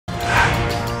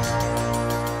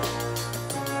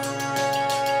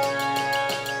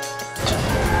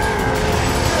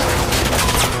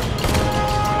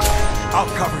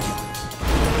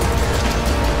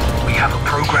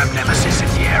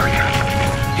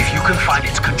can find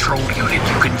its control unit,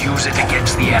 you can use it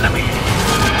against the enemy.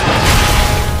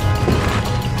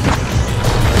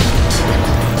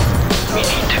 We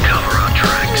need to cover our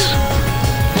tracks.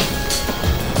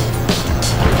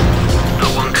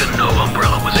 No one can know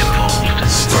Umbrella was involved.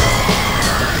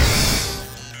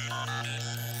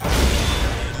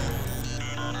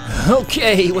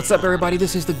 Okay, what's up everybody?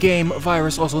 This is the Game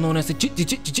Virus, also known as the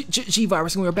G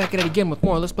Virus, and we're back at it again with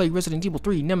more Let's Play Resident Evil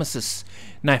 3 Nemesis.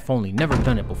 Knife only, never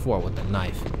done it before with a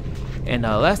knife. And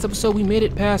last episode we made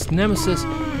it past Nemesis.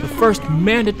 The first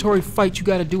mandatory fight you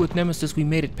gotta do with Nemesis, we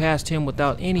made it past him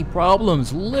without any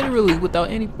problems. Literally without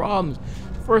any problems.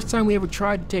 First time we ever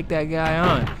tried to take that guy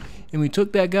on. And we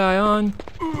took that guy on.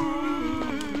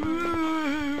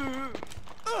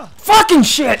 Fucking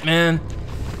shit, man!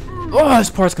 Oh, this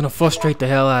part's gonna frustrate the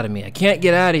hell out of me. I can't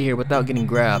get out of here without getting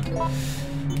grabbed.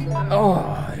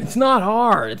 Oh, it's not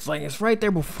hard. It's like it's right there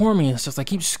before me. It's just I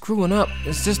keep screwing up.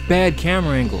 It's just bad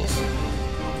camera angles.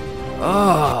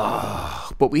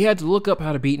 Oh, but we had to look up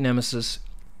how to beat Nemesis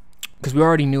because we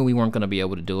already knew we weren't gonna be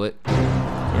able to do it.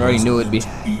 We already knew it'd be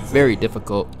very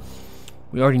difficult.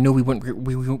 We already knew we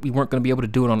weren't gonna be able to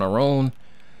do it on our own.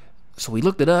 So we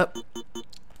looked it up.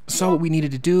 Saw what we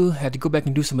needed to do, had to go back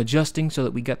and do some adjusting so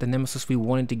that we got the Nemesis we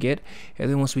wanted to get. And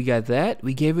then once we got that,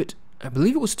 we gave it, I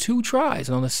believe it was 2 tries.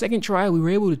 And on the second try, we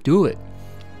were able to do it,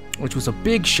 which was a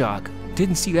big shock.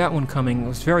 Didn't see that one coming. I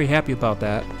was very happy about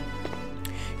that.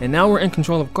 And now we're in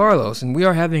control of Carlos, and we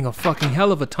are having a fucking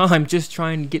hell of a time just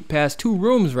trying to get past 2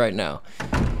 rooms right now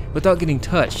without getting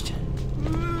touched.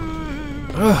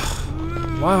 Ugh.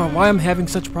 Why I'm having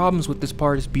such problems with this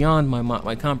part is beyond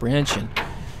my comprehension.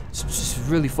 It's just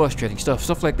really frustrating stuff.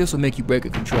 Stuff like this will make you break a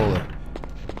controller.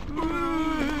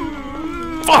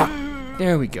 Fuck!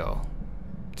 There we go.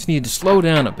 Just needed to slow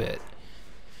down a bit.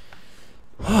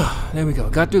 There we go.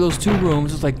 Got through those 2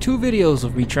 rooms. It's like 2 videos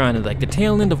of me trying to, like the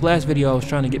tail end of last video I was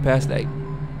trying to get past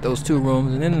those 2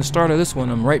 rooms, and then in the start of this one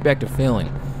I'm right back to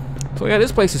failing. So yeah,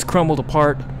 this place is crumbled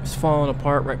apart. It's falling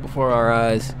apart right before our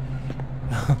eyes.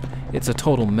 It's a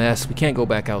total mess. We can't go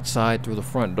back outside through the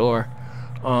front door.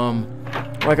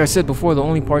 Like I said before, the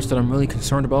only parts that I'm really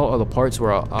concerned about are the parts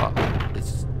where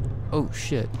oh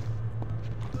shit.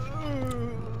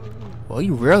 Well,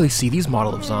 you rarely see these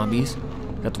model of zombies.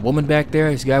 Got the woman back there,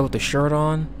 this guy with the shirt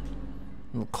on.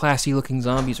 Little classy looking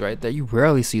zombies right there. You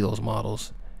rarely see those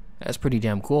models. That's pretty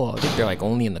damn cool. I think they're like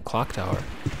only in the clock tower.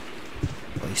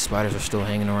 Well, these spiders are still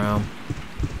hanging around.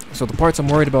 So the parts I'm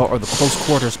worried about are the close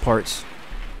quarters parts,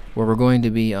 where we're going to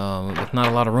be with not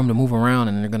a lot of room to move around,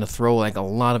 and they're going to throw like a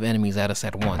lot of enemies at us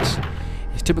at once.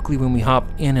 It's typically when we hop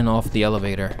in and off the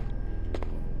elevator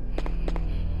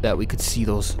that we could see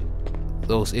those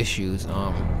issues.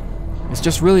 It's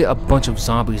just really a bunch of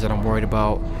zombies that I'm worried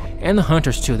about, and the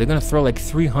hunters too. They're going to throw like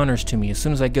 3 hunters to me. As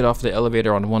soon as I get off the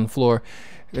elevator on 1 floor,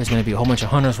 there's going to be a whole bunch of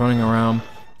hunters running around.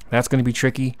 That's going to be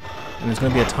tricky, and there's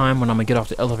going to be a time when I'm going to get off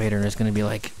the elevator and there's going to be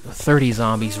like 30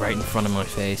 zombies right in front of my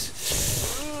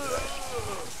face.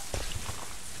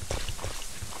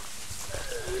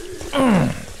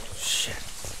 Shit.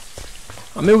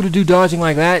 I'm able to do dodging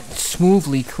like that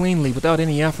smoothly, cleanly, without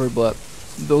any effort, but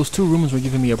those 2 rooms were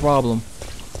giving me a problem.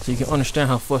 So you can understand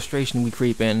how frustration we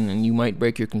creep in, and you might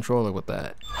break your controller with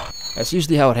that. That's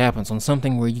usually how it happens on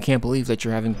something where you can't believe that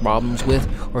you're having problems with,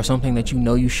 or something that you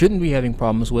know you shouldn't be having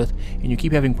problems with, and you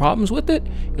keep having problems with it,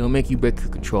 it'll make you break your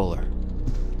controller.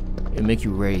 It'll make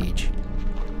you rage.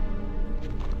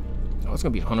 Oh, it's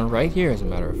gonna be a hunter right here, as a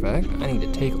matter of fact. I need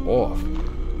to take off.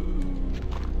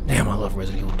 Damn, I love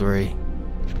Resident Evil 3.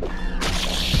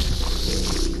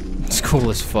 It's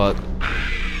cool as fuck.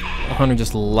 A hunter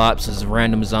just lops his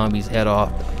random zombie's head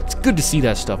off. It's good to see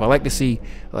that stuff. I like to see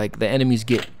like the enemies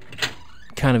get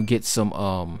some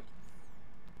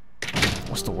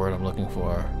what's the word I'm looking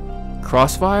for?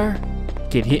 Crossfire?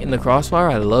 Get hit in the crossfire?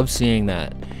 I love seeing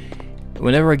that.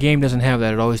 Whenever a game doesn't have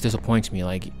that, it always disappoints me.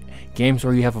 Like games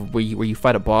where you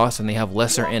fight a boss and they have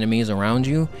lesser enemies around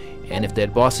you, and if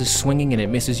that boss is swinging and it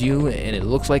misses you and it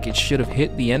looks like it should have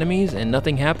hit the enemies and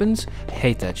nothing happens, I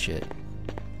hate that shit.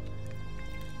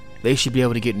 They should be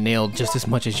able to get nailed just as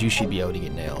much as you should be able to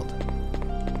get nailed.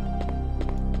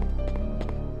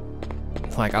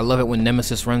 Like, I love it when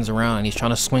Nemesis runs around and he's trying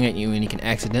to swing at you and he can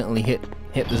accidentally hit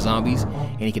the zombies,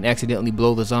 and he can accidentally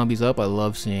blow the zombies up. I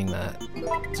love seeing that.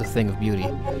 It's a thing of beauty.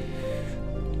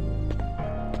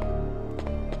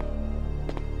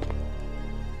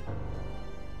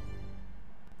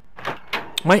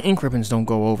 My ink ribbons don't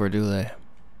go over, do they?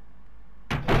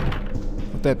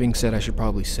 With that being said, I should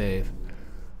probably save.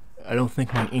 I don't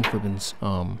think my ink ribbons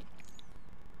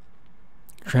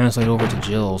translate over to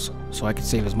Jill's, so I can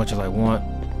save as much as I want.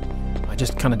 I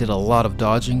just kind of did a lot of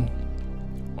dodging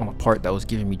on a part that was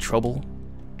giving me trouble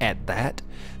at that,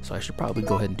 so I should probably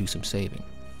go ahead and do some saving.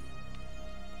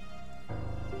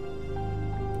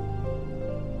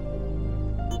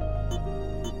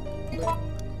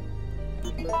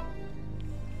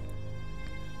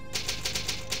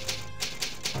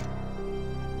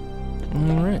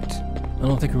 Alright, I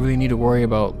don't think we really need to worry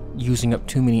about using up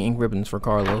too many ink ribbons for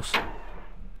Carlos,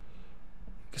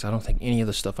 because I don't think any of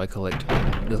the stuff I collect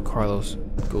with Carlos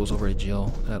goes over to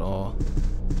Jill at all.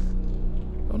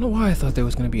 I don't know why I thought there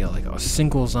was going to be like a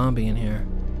single zombie in here.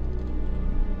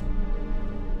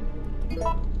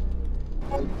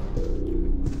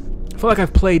 I feel like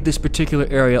I've played this particular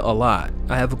area a lot.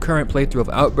 I have a current playthrough of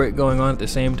Outbreak going on at the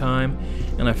same time,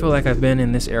 and I feel like I've been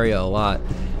in this area a lot.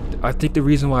 I think the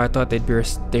reason why I thought there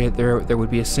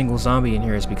would be a single zombie in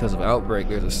here is because of Outbreak.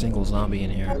 There's a single zombie in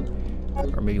here,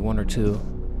 or maybe one or two.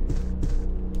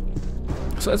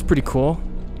 So that's pretty cool.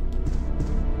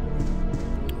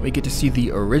 We get to see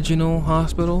the original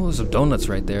hospital. There's some donuts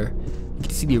right there. You get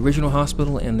to see the original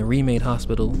hospital and the remade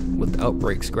hospital with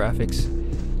Outbreak's graphics.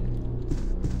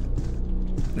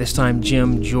 This time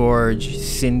Jim, George,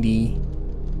 Cindy,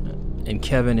 and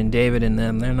Kevin and David and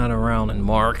them, they're not around, and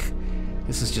Mark.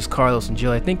 This is just Carlos and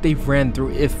Jill. I think they've ran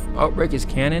through, if Outbreak is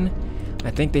canon,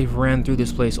 I think they've ran through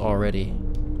this place already.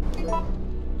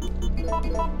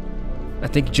 I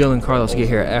think Jill and Carlos get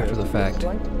here after the fact.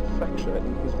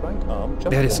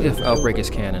 That is if Outbreak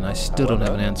is canon. I still don't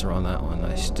have an answer on that one.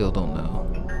 I still don't know.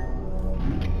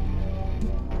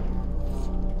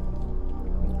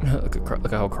 Look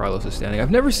at how Carlos is standing. I've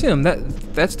never seen him.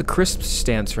 That's the Chris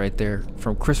stance right there.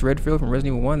 From Chris Redfield from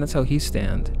Resident Evil 1. That's how he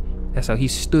stand. That's how he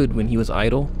stood when he was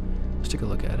idle. Let's take a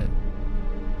look at it.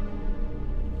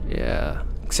 Yeah.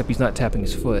 Except he's not tapping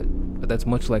his foot. But that's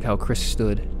much like how Chris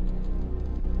stood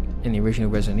in the original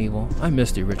Resident Evil. I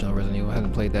missed the original Resident Evil. I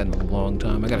haven't played that in a long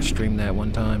time. I gotta stream that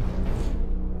one time.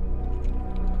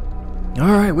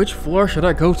 Alright, which floor should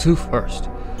I go to first?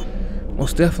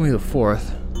 Most definitely the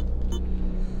 4th.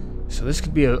 So this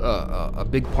could be a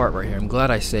big part right here. I'm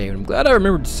glad I saved. I'm glad I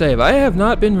remembered to save. I have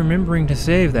not been remembering to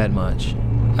save that much.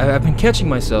 I've been catching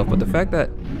myself, but the fact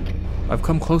that I've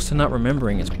come close to not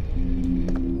remembering is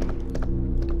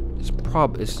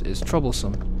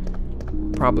troublesome.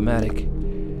 Problematic.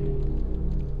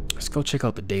 Let's go check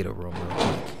out the data room real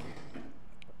quick.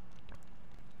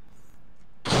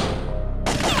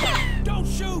 Don't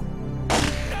shoot!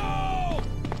 No!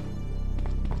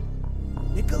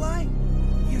 Nikolai?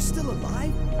 You're still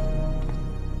alive?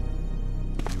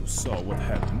 You saw what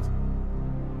happened?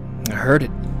 I heard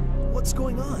it. What's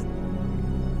going on?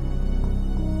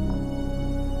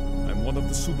 I'm one of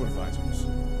the supervisors.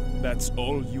 That's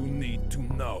all you need to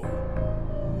know.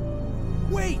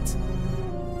 Wait!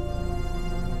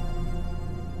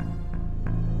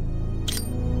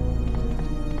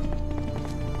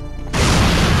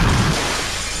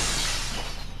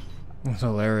 That's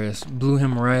hilarious. Blew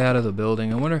him right out of the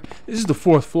building. I wonder, this is the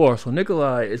 4th floor, so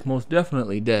Nikolai is most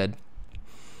definitely dead.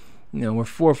 You know, we're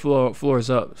 4 floors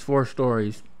up, 4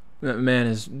 stories. That man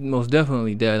is most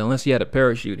definitely dead, unless he had a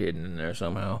parachute hidden in there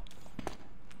somehow.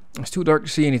 It's too dark to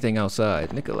see anything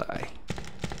outside. Nikolai's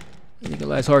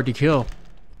hard to kill.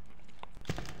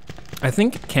 I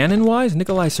think canon-wise,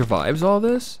 Nikolai survives all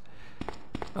this.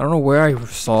 I don't know where I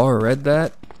saw or read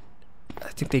that. I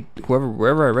think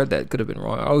wherever I read that could have been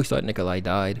wrong. I always thought Nikolai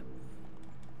died.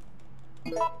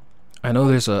 I know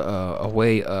there's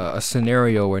a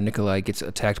scenario where Nikolai gets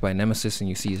attacked by Nemesis and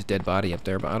you see his dead body up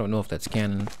there, but I don't know if that's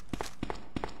canon.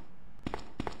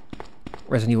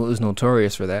 Resident Evil is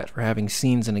notorious for that, for having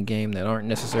scenes in a game that aren't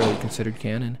necessarily considered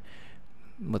canon,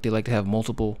 but they like to have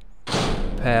multiple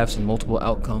paths and multiple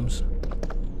outcomes.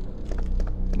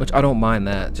 Which I don't mind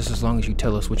that, just as long as you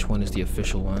tell us which one is the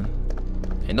official one.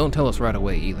 And don't tell us right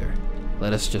away either.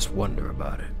 Let us just wonder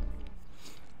about it.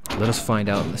 Let us find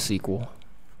out in the sequel.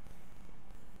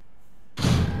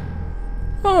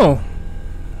 Oh,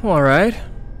 alright.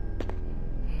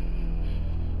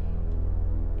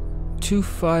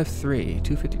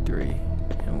 253.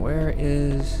 And where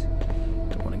is...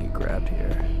 Don't want to get grabbed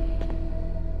here.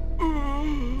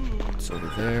 It's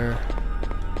over there.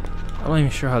 I'm not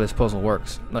even sure how this puzzle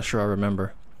works. I'm not sure I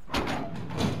remember.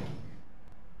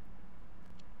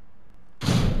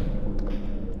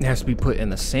 It has to be put in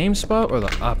the same spot or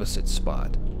the opposite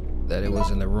spot that it was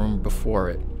in the room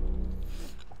before it.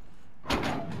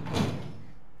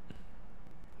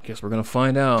 Guess we're gonna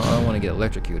find out. I don't want to get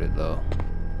electrocuted though.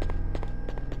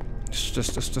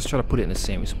 Just try to put it in the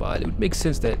same spot. It would make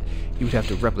sense that you would have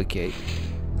to replicate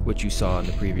what you saw in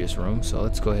the previous room. So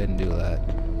let's go ahead and do that.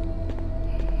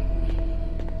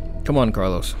 Come on,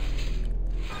 Carlos.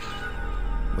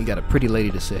 We got a pretty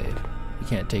lady to save. We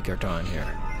can't take our time here.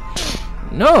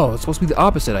 No, it's supposed to be the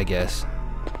opposite, I guess.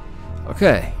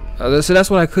 Okay. So that's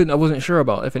what I wasn't sure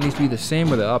about. If it needs to be the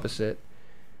same or the opposite.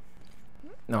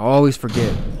 I always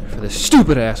forget for this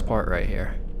stupid ass part right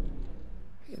here.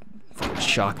 Fucking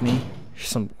shock me.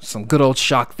 Some good old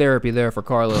shock therapy there for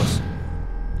Carlos.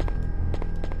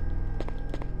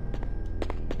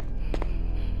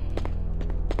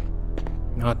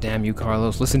 Oh, damn you,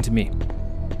 Carlos. Listen to me.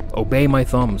 Obey my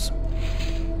thumbs.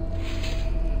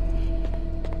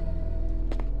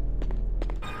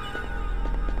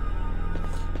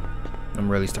 I'm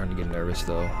really starting to get nervous,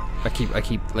 though. I keep, like,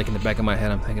 in the back of my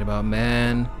head, I'm thinking about,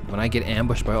 man, when I get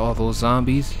ambushed by all those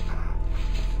zombies.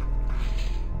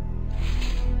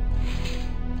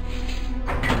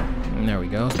 And there we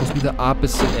go. It's supposed to be the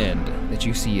opposite end that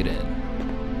you see it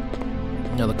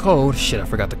in. Now the code. Shit, I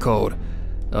forgot the code.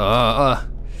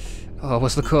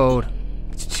 What's the code?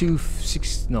 It's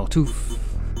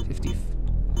 250.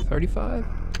 35?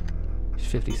 It's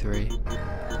 53.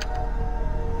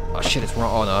 Oh shit, it's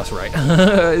wrong. Oh no, that's right.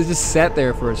 It just sat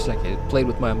there for a second. It played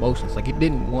with my emotions. Like it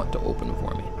didn't want to open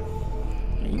for me.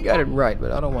 You got it right,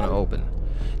 but I don't want to open.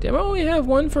 Damn, I only have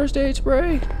one first aid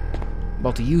spray.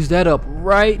 About to use that up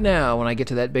right now when I get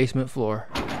to that basement floor.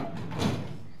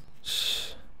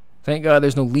 Thank God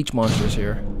there's no leech monsters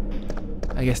here.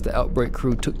 I guess the outbreak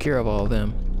crew took care of all of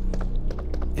them.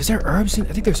 Is there herbs in?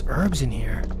 I think there's herbs in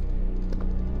here.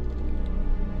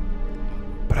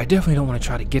 But I definitely don't want to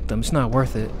try to get them. It's not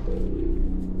worth it.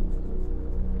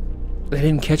 They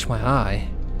didn't catch my eye.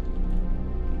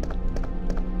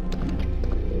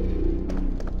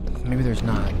 Maybe there's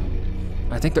not.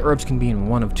 I think the herbs can be in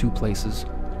one of two places.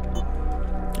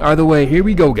 Either way, here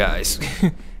we go, guys.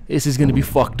 This is gonna be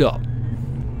fucked up.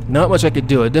 Not much I could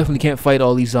do. I definitely can't fight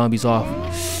all these zombies off.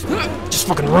 Just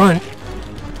fucking run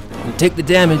and take the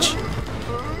damage.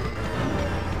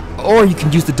 Or you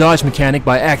can use the dodge mechanic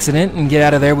by accident and get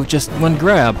out of there with just one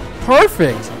grab.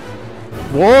 Perfect!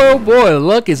 Boy, oh boy,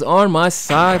 luck is on my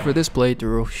side for this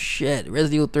playthrough. Shit,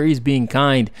 Resident Evil 3 is being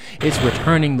kind. It's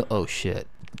returning the... Oh, shit.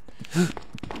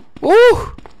 Woo!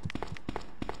 I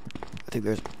think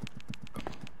there's...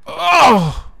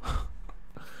 Oh!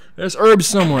 There's herbs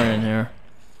somewhere in here.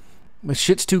 But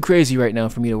shit's too crazy right now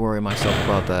for me to worry myself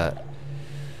about that.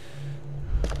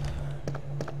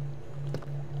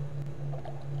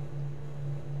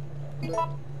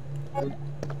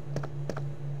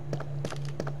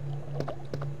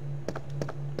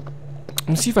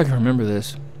 Let's see if I can remember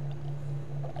this.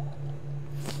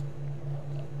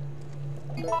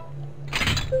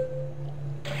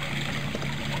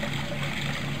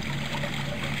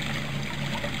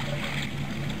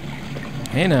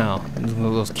 Hey now,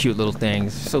 those cute little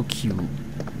things. So cute.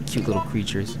 Cute little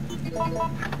creatures.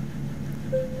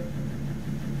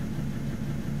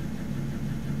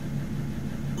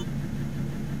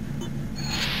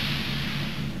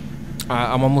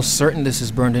 I'm almost certain this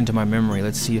is burned into my memory.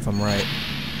 Let's see if I'm right.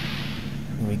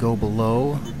 When we go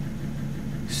below,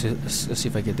 let's see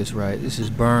if I get this right. This is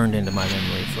burned into my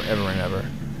memory forever and ever.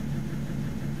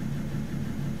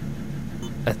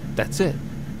 That's it.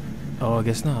 Oh, I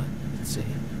guess not. Let's see.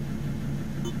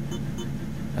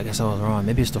 I guess I was wrong.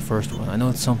 Maybe it's the first one. I know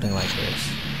it's something like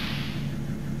this.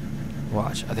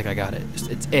 Watch. I think I got it.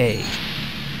 It's A.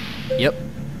 Yep.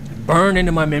 Burned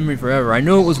into my memory forever. I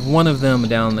knew it was one of them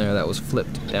down there that was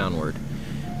flipped downward.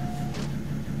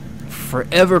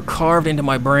 Forever carved into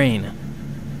my brain.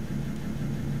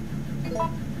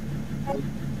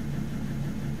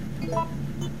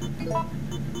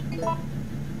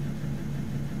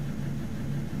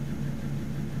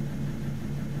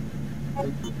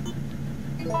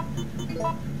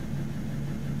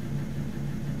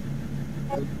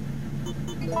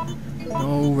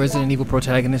 No, Resident Evil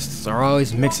protagonists are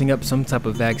always mixing up some type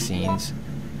of vaccines.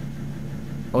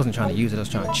 I wasn't trying to use it, I was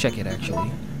trying to check it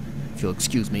actually. If you'll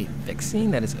excuse me.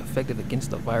 Vaccine that is effective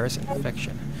against the virus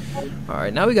infection.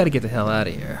 Alright, now we gotta get the hell out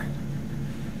of here.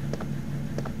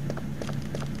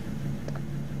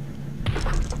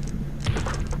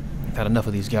 I've had enough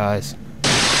of these guys.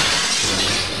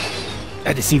 I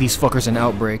had to see these fuckers in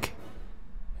Outbreak.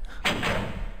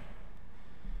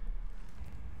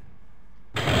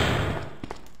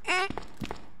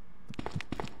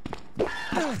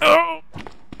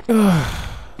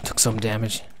 Took some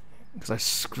damage because I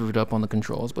screwed up on the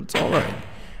controls, but it's all right.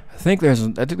 I think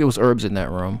there was herbs in that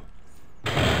room.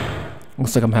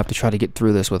 Looks like I'm gonna have to try to get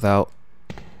through this without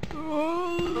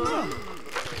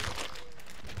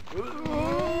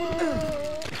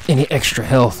any extra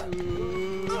health.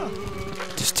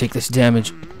 Just take this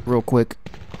damage real quick.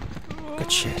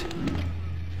 Good shit.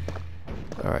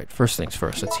 All right, first things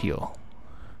first. Let's heal.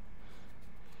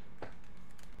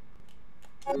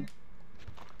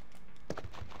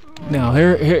 Now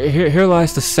here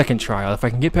lies the second trial. If I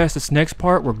can get past this next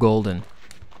part, we're golden.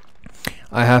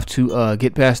 I have to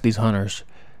get past these hunters.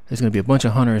 There's gonna be a bunch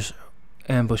of hunters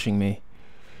ambushing me.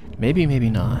 Maybe, maybe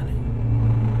not.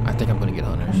 I think I'm gonna get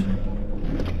hunters.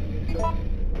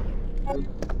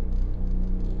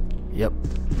 Yep.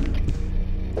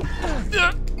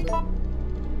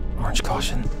 Orange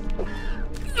caution.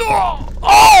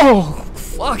 Oh!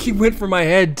 Fuck, he went for my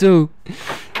head too.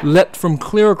 Leapt from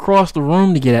clear across the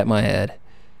room to get at my head.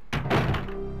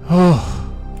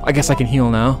 Oh, I guess I can heal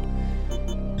now.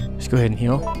 Let's go ahead and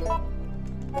heal.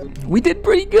 We did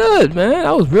pretty good, man.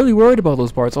 I was really worried about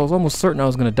those parts. I was almost certain I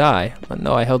was gonna die, but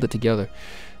no, I held it together.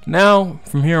 Now,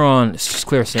 from here on, it's just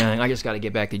clear sailing. I just gotta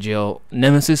get back to jail.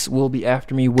 Nemesis will be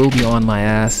after me, will be on my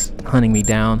ass, hunting me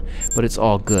down, but it's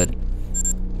all good.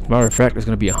 As a matter of fact, there's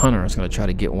gonna be a hunter that's gonna try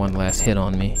to get one last hit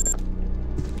on me.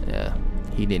 Yeah,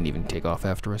 he didn't even take off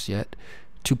after us yet.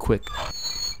 Too quick.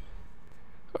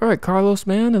 Alright, Carlos,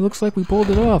 man, it looks like we pulled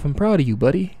it off. I'm proud of you,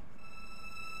 buddy.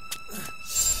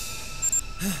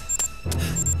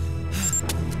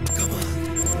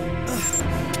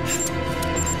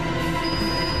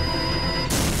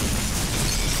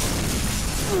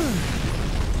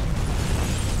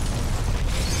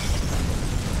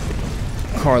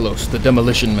 Carlos, the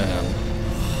Demolition Man.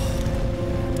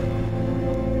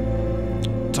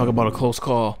 Talk about a close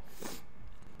call.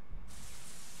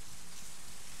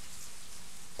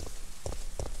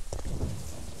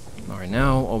 Alright,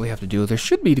 now all we have to do, there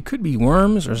could be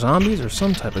worms or zombies or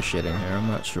some type of shit in here. I'm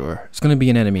not sure. It's gonna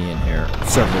be an enemy in here.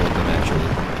 Several of them,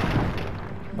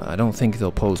 actually. But I don't think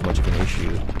they'll pose much of an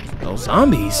issue. Oh,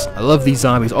 zombies! I love these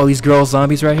zombies. All these girl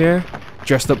zombies right here,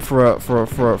 dressed up for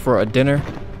a dinner.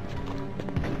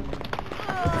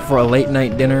 For a late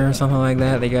night dinner or something like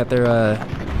that. They got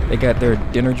their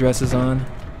dinner dresses on.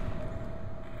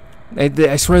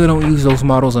 I swear they don't use those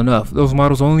models enough. Those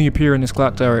models only appear in this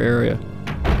clock tower area.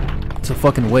 It's a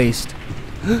fucking waste.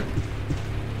 I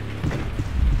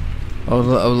would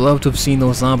love to have seen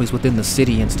those zombies within the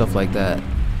city and stuff like that,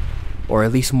 or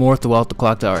at least more throughout the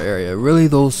clock tower area. Really,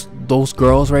 those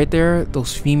girls right there,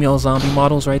 those female zombie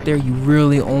models right there, you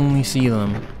really only see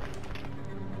them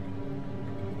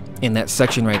in that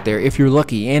section right there, if you're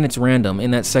lucky, and it's random. In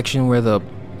that section where the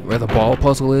ball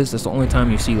puzzle is, that's the only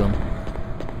time you see them.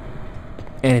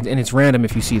 And it's random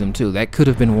if you see them too. That could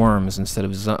have been worms instead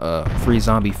of free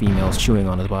zombie females chewing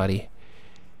on his body.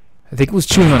 I think it was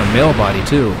chewing on a male body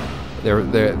too.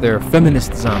 They're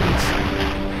feminist zombies.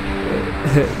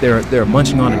 they're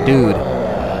munching on a dude.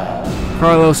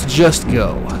 Carlos, just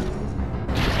go.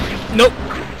 Nope.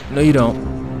 No, you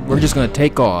don't. We're just gonna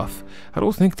take off. I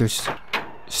don't think there's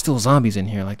still zombies in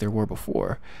here like there were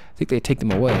before. I think they take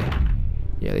them away.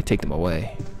 Yeah, they take them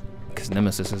away. Because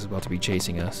Nemesis is about to be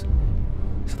chasing us.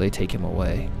 So they take him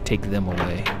away. Take them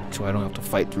away. So I don't have to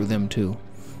fight through them too.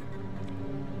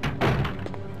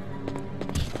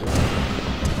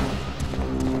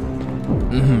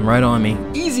 Right on me.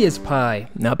 Easy as pie.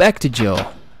 Now back to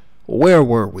Joe. Where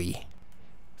were we?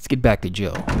 Let's get back to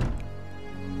Joe.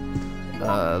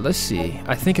 Let's see.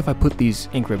 I think if I put these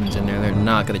ink ribbons in there, they're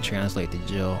not going to translate to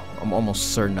Jill. I'm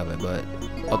almost certain of it, but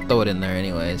I'll throw it in there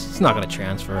anyways. It's not going to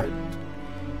transfer.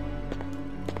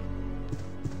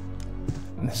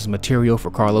 This is material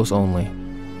for Carlos only.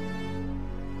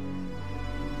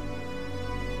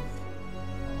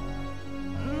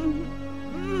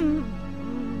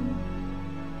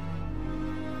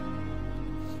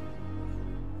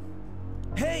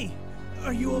 Hey,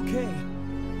 are you okay?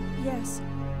 Yes.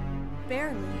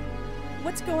 Barely.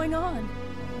 What's going on?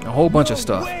 A whole bunch of No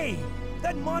stuff. way!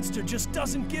 That monster just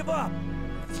doesn't give up.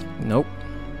 Nope.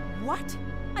 What?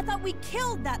 I thought we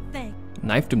killed that thing.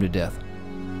 Knifed him to death.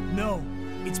 No,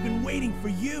 it's been waiting for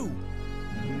you.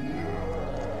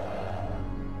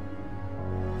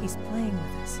 He's playing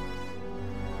with us.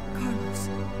 Carlos,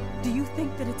 do you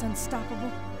think that it's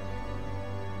unstoppable?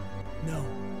 No,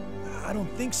 I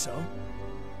don't think so.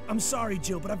 I'm sorry,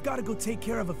 Jill, but I've got to go take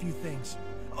care of a few things.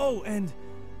 Oh, and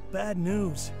bad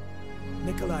news.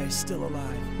 Nikolai is still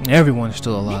alive. Everyone's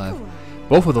still alive. Nikolai.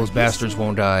 Both of those bastards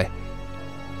won't die.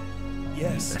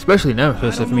 Yes. Especially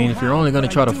Nemesis. I If don't know if you're how, only going to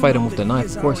but try I to do fight him know with the that he knife,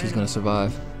 is of course our he's going to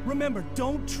survive. Remember,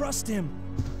 don't trust him.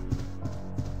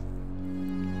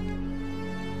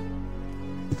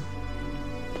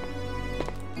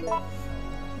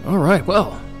 All right.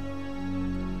 Well,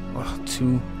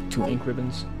 two ink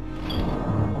ribbons,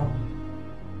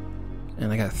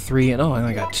 and I got 3. And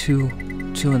I got two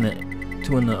in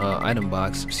the item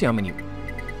box. See how many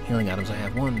healing items I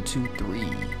have. 1, 2,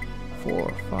 3,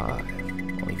 4, 5.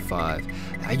 Only 5.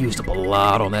 I used up a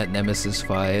lot on that Nemesis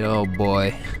fight. Oh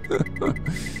boy.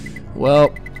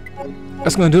 Well,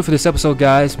 That's gonna do it for this episode,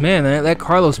 guys. Man, that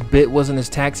Carlos bit wasn't as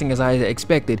taxing as I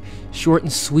expected. Short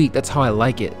and sweet. That's how I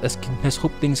like it. Let's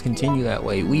hope things continue that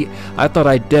way. I thought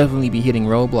I'd definitely be hitting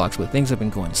roadblocks, but things have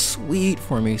been going sweet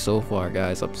for me so far,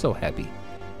 guys. I'm so happy.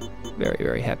 Very,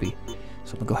 very happy.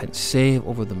 So I'm gonna go ahead and save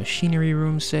over the machinery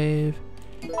room save.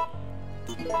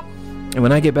 And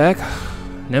when I get back,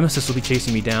 Nemesis will be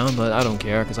chasing me down, but I don't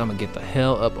care because I'm gonna get the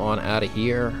hell up on out of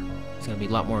here. It's gonna be a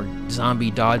lot more zombie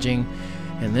dodging,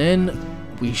 and then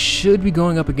we should be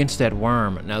going up against that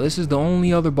worm. Now this is the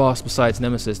only other boss besides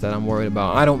Nemesis that I'm worried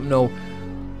about. I don't know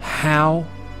how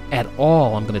at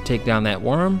all I'm gonna take down that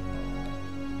worm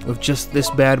with just this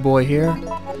bad boy here.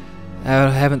 I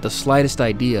haven't the slightest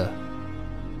idea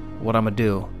what I'm gonna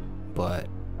do, but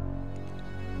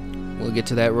we'll get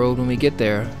to that road when we get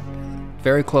there.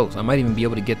 Very close. I might even be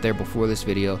able to get there before this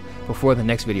video, before the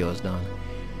next video is done.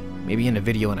 Maybe in a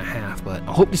video and a half, but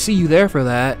I hope to see you there for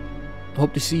that. I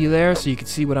hope to see you there so you can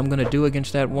see what I'm gonna do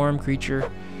against that worm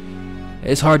creature.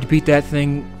 It's hard to beat that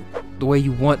thing the way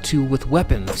you want to with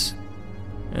weapons.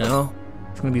 You know?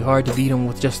 It's gonna be hard to beat him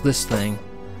with just this thing.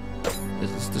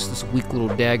 This weak little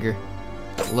dagger.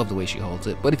 I love the way she holds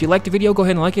it. But if you liked the video, go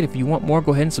ahead and like it. If you want more,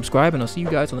 go ahead and subscribe, and I'll see you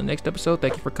guys on the next episode.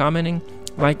 Thank you for commenting,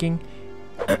 liking,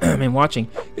 and watching.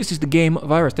 This is the Game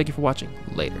Virus. Thank you for watching.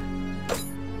 Later.